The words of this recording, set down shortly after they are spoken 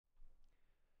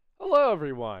Hello,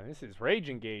 everyone. This is Rage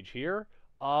Engage here.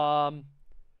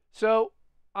 So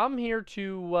I'm here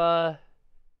to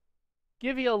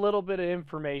give you a little bit of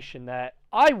information that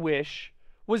I wish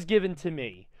was given to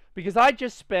me because I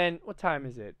just spent what time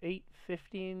is it?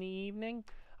 8:50 in the evening.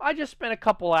 I just spent a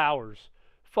couple hours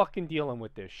fucking dealing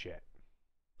with this shit.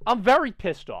 I'm very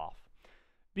pissed off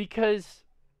because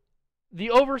the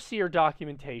Overseerr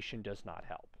documentation does not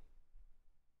help.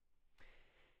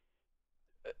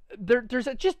 There's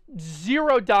just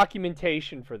zero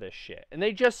documentation for this shit, and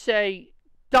they just say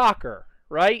Docker,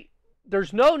 right?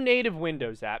 There's no native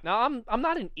Windows app. Now I'm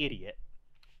not an idiot.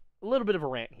 A little bit of a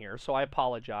rant here, so I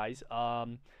apologize.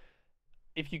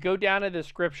 If you go down in the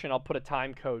description, I'll put a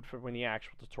time code for when the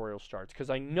actual tutorial starts, because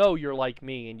I know you're like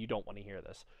me and you don't want to hear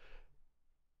this.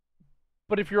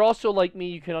 But if you're also like me,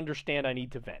 you can understand I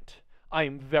need to vent. I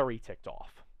am very ticked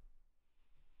off.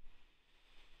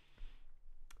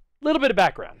 Little bit of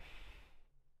background.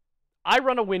 I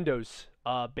run a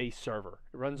Windows-based server.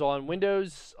 It runs on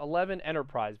Windows 11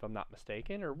 Enterprise, if I'm not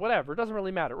mistaken, or whatever. It doesn't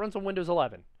really matter. It runs on Windows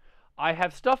 11. I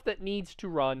have stuff that needs to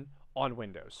run on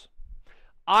Windows.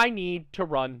 I need to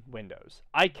run Windows.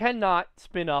 I cannot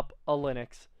spin up a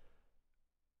Linux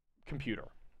computer.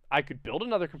 I could build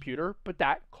another computer, but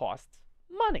that costs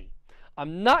money.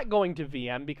 I'm not going to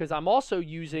VM because I'm also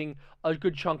using a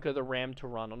good chunk of the RAM to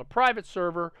run on a private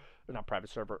server. Not private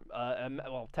server,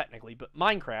 well, technically, but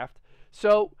Minecraft.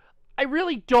 So I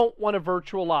really don't want to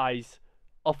virtualize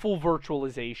a full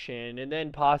virtualization and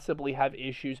then possibly have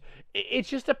issues. It's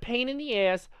just a pain in the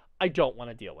ass. I don't want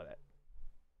to deal with it.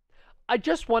 I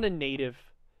just want a native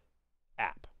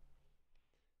app.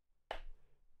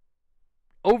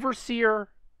 Overseerr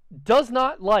does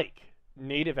not like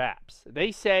native apps.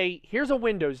 They say, here's a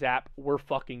Windows app, we're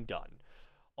fucking done.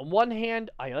 On one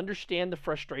hand, I understand the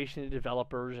frustration of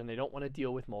developers and they don't want to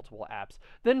deal with multiple apps.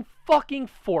 Then fucking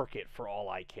fork it for all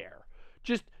I care.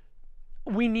 Just,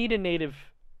 we need a native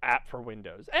app for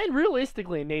Windows. And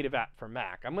realistically, a native app for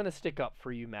Mac. I'm going to stick up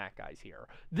for you Mac guys here.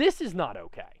 This is not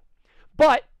okay.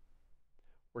 But,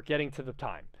 we're getting to the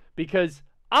time. Because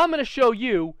I'm going to show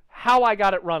you how I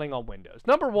got it running on Windows.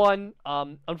 Number one,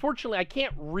 unfortunately, I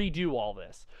can't redo all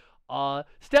this.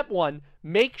 Step one,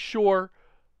 make sure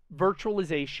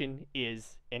virtualization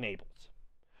is enabled.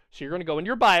 So you're going to go into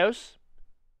your BIOS,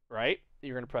 right?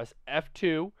 You're going to press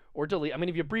F2 or delete. I'm going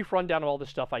to give you a brief rundown of all the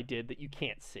stuff I did that you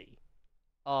can't see.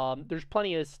 There's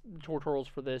plenty of tutorials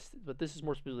for this, but this is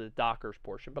more specifically the Docker's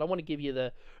portion. But I want to give you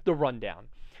the rundown.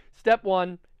 Step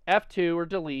one, F2 or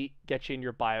delete gets you in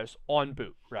your BIOS on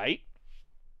boot, right?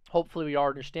 Hopefully we all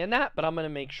understand that, but I'm going to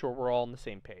make sure we're all on the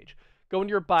same page. Go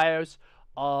into your BIOS.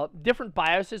 Different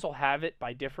BIOSes will have it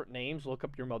by different names. Look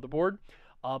up your motherboard.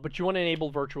 But you want to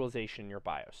enable virtualization in your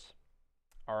BIOS.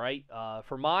 All right.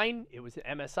 For mine, it was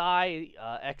an MSI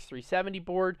X370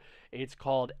 board. It's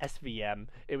called SVM.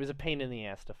 It was a pain in the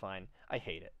ass to find. I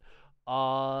hate it.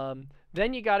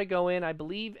 Then you got to go in, I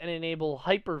believe, and enable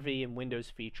Hyper-V and Windows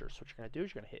features. So what you're going to do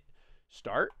is you're going to hit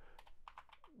Start,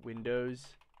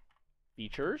 Windows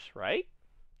Features, right?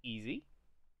 Easy.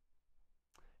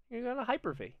 You're going to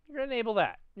Hyper-V. You're going to enable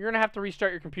that. You're going to have to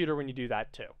restart your computer when you do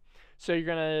that too. So you're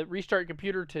going to restart your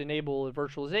computer to enable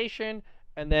virtualization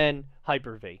and then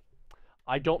Hyper-V.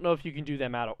 I don't know if you can do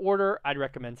them out of order. I'd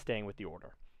recommend staying with the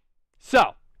order.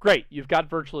 So, great. You've got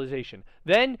virtualization.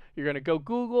 Then you're going to go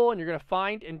Google and you're going to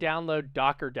find and download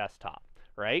Docker Desktop,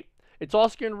 right? It's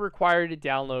also going to require you to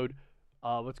download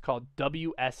what's called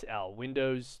WSL,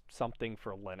 Windows something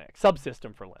for Linux,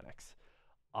 subsystem for Linux.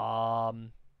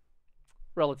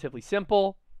 Relatively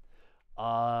simple.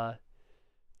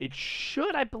 It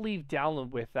should, I believe, download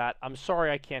with that. I'm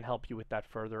sorry I can't help you with that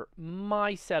further.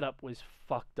 My setup was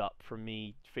fucked up for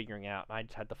me figuring out, and I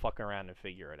just had to fuck around and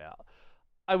figure it out.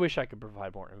 I wish I could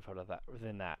provide more info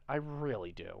than that. I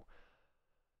really do.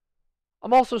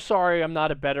 I'm also sorry I'm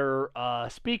not a better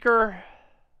speaker.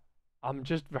 I'm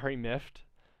just very miffed.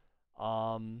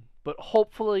 But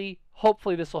hopefully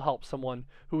this will help someone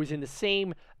who is in the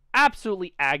same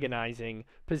absolutely agonizing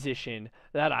position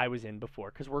that I was in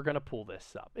before, because we're going to pull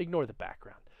this up. Ignore the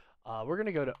background. We're going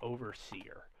to go to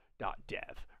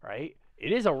overseerr.dev, right?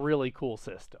 It is a really cool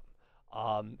system.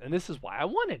 And this is why I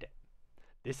wanted it.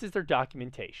 This is their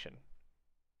documentation.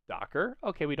 Docker.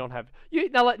 Okay, we don't have...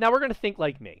 Now we're going to think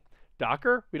like me.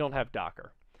 Docker. We don't have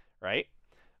Docker, right?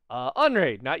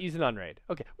 Unraid. Not using Unraid.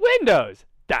 Okay. Windows.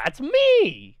 That's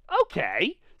me.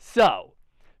 Okay. So...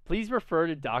 please refer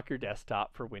to Docker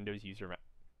Desktop for Windows user. Well,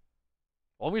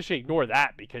 I'm going to ignore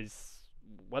that because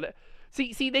what?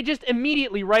 See, they just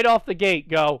immediately right off the gate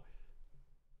go,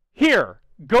 here,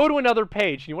 go to another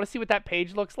page. You want to see what that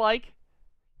page looks like?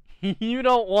 You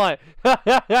don't want.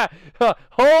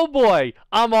 Oh boy,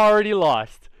 I'm already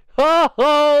lost.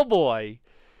 Oh boy.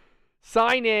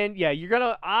 Sign in. Yeah, you're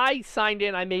gonna. I signed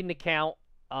in. I made an account.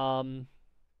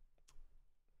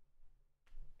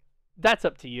 That's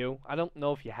up to you. I don't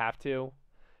know if you have to.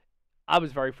 I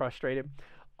was very frustrated.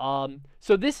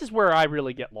 So this is where I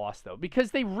really get lost, though,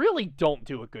 because they really don't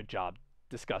do a good job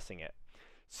discussing it.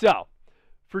 So,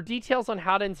 for details on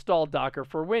how to install Docker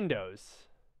for Windows.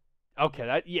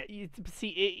 Okay,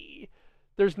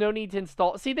 there's no need to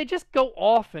install. See, they just go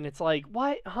off, and it's like,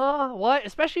 what? Huh? What?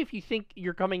 Especially if you think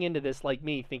you're coming into this like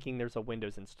me, thinking there's a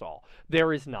Windows install.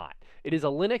 There is not. It is a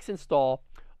Linux install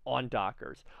on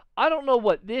Dockers. I don't know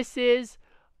what this is.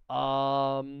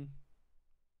 I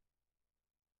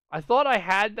thought I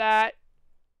had that.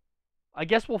 I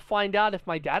guess we'll find out if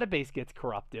my database gets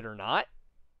corrupted or not.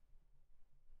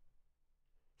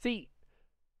 See,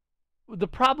 the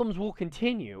problems will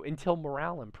continue until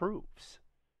morale improves.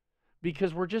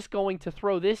 Because we're just going to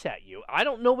throw this at you. I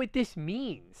don't know what this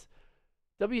means.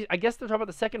 I guess they're talking about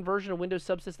the second version of Windows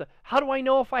Subsystem. How do I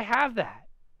know if I have that?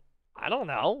 I don't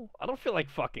know. I don't feel like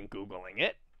fucking Googling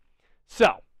it.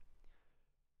 So,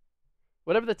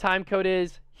 whatever the time code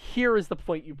is, here is the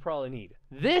point you probably need.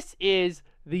 This is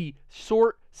the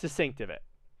short, succinct of it.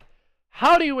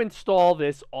 How do you install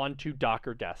this onto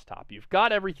Docker Desktop? You've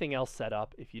got everything else set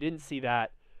up. If you didn't see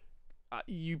that,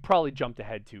 you probably jumped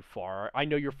ahead too far. I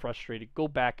know you're frustrated. Go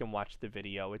back and watch the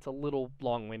video. It's a little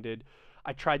long-winded.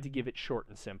 I tried to give it short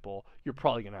and simple. You're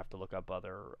probably going to have to look up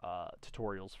other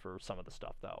tutorials for some of the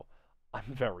stuff, though. I'm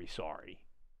very sorry.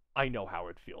 I know how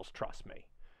it feels. Trust me.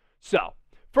 So,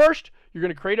 first, you're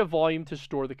going to create a volume to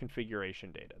store the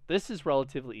configuration data. This is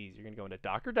relatively easy. You're going to go into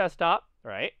Docker Desktop,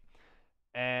 right?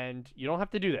 And you don't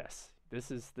have to do this.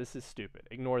 This is stupid.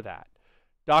 Ignore that.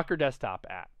 Docker Desktop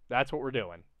app. That's what we're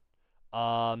doing.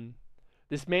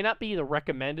 This may not be the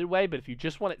recommended way, but if you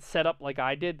just want it set up like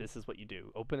I did, this is what you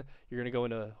do. You're going to go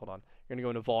into, hold on. You're going to go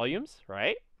into volumes,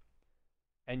 right?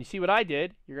 And you see what I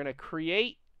did? You're going to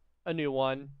create a new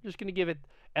one. You're just going to give it,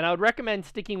 and I would recommend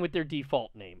sticking with their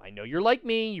default name. I know you're like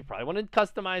me. You probably want to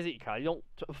customize it. You probably don't,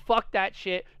 fuck that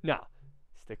shit. No,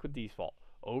 stick with default.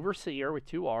 Overseerr with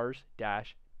 2 R's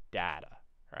dash data,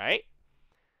 right?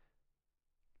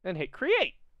 And hit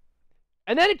create.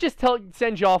 And then it just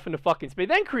sends you off into fucking space.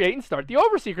 Then create and start the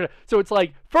Overseerr. So it's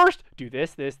like, first, do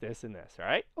this, this, this, and this, all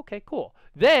right? Okay, cool.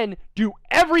 Then do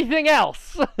everything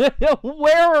else.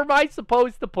 Where am I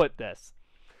supposed to put this?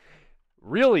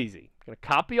 Real easy. You're going to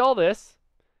copy all this.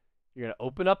 You're going to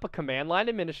open up a command line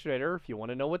administrator. If you want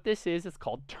to know what this is, it's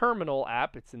called Terminal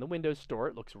app. It's in the Windows Store.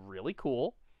 It looks really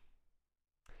cool.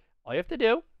 All you have to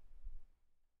do,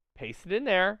 paste it in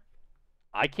there.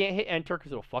 I can't hit enter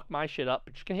because it'll fuck my shit up,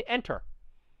 but you can hit enter.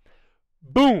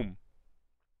 Boom.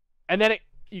 And then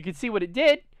you can see what it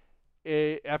did.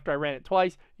 After I ran it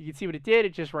twice, you can see what it did.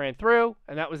 It just ran through,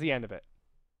 and that was the end of it.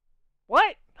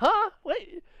 What? Huh? What?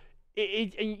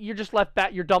 You're just left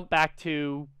back. You're dumped back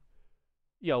to,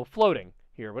 floating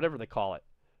here, whatever they call it.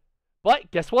 But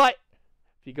guess what?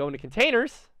 If you go into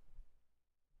containers,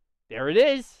 there it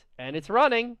is, and it's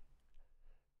running.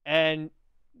 And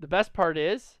the best part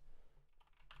is,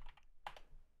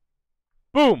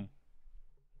 boom.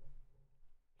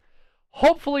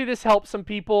 Hopefully this helps some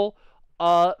people.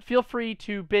 Feel free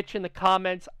to bitch in the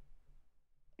comments.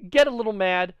 Get a little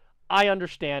mad. I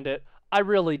understand it. I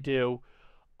really do.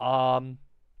 I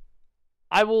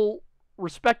will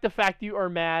respect the fact you are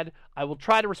mad. I will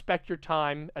try to respect your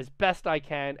time as best I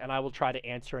can, and I will try to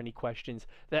answer any questions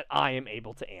that I am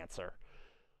able to answer.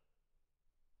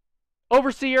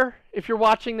 Overseerr, if you're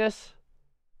watching this,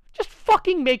 just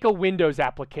fucking make a Windows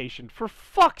application, for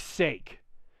fuck's sake.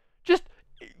 Just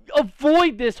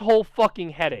avoid this whole fucking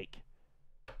headache.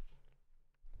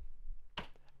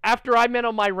 After I went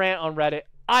on my rant on Reddit,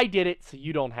 I did it so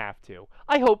you don't have to.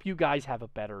 I hope you guys have a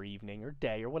better evening or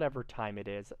day or whatever time it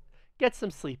is. Get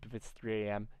some sleep if it's 3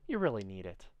 a.m. You really need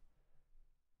it.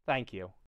 Thank you.